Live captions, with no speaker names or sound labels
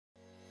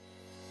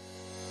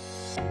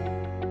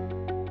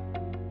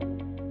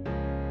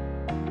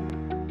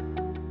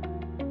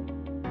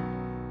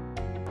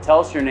Tell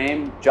us your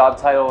name, job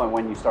title, and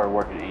when you started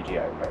working at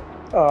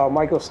AGiRepair.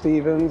 Michael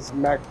Stevens,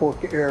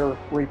 MacBook Air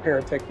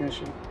Repair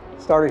Technician.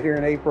 Started here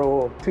in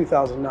April of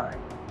 2009.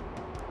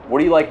 What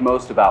do you like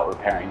most about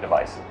repairing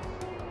devices?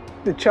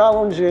 The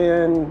challenge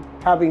in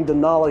having the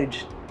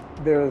knowledge,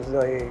 there's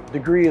a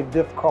degree of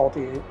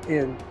difficulty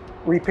in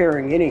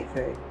repairing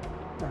anything.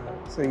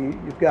 So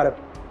you've got to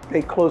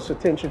pay close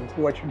attention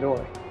to what you're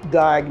doing,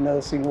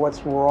 diagnosing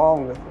what's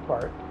wrong with the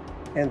part,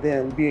 and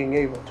then being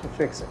able to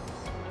fix it.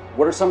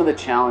 What are some of the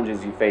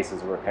challenges you face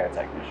as a repair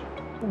technician?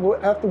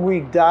 After we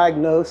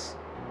diagnose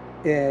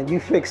and you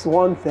fix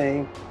one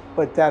thing,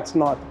 but that's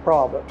not the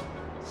problem.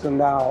 So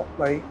now,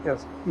 like,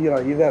 you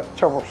have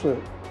to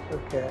troubleshoot.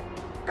 Okay,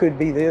 could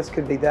be this,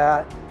 could be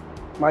that.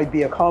 Might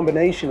be a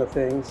combination of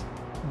things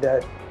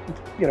that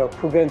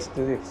prevents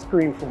the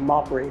screen from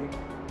operating.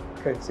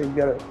 Okay, so you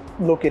got to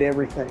look at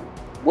everything.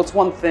 What's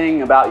one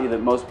thing about you that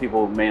most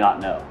people may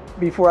not know?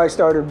 Before I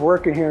started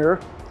working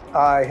here,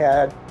 I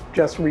had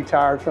just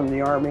retired from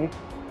the Army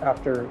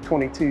after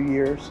 22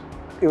 years.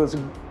 It was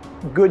a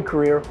good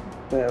career,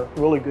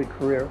 really good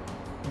career.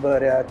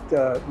 But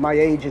at my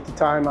age at the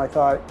time, I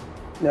thought,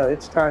 no,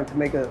 it's time to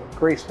make a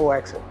graceful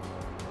exit.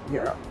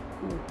 Yeah.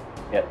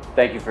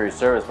 Thank you for your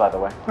service, by the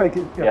way. Thank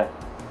you. Yeah.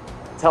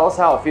 Tell us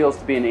how it feels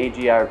to be an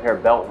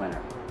AGiRepair belt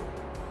winner.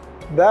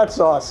 That's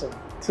awesome,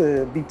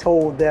 to be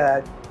told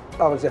that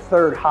I was the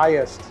third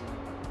highest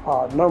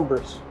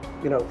numbers,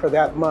 for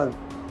that month,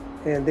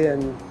 and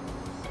then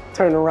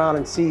turn around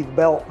and see the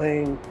belt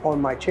laying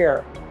on my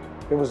chair.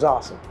 It was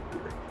awesome.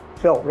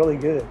 Felt really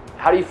good.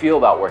 How do you feel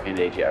about working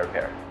at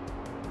AGiRepair?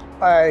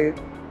 I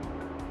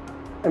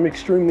am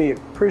extremely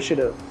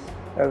appreciative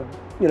of,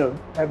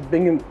 have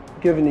been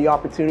given the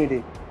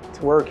opportunity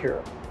to work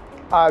here.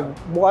 I've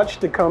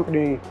watched the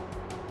company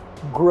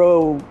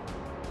grow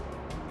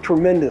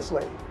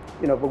tremendously,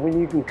 but when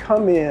you can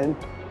come in,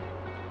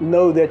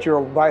 know that you're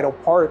a vital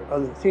part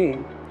of the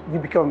team, you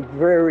become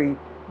very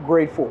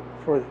grateful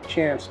for the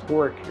chance to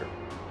work here.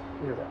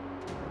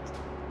 It's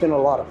been a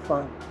lot of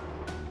fun.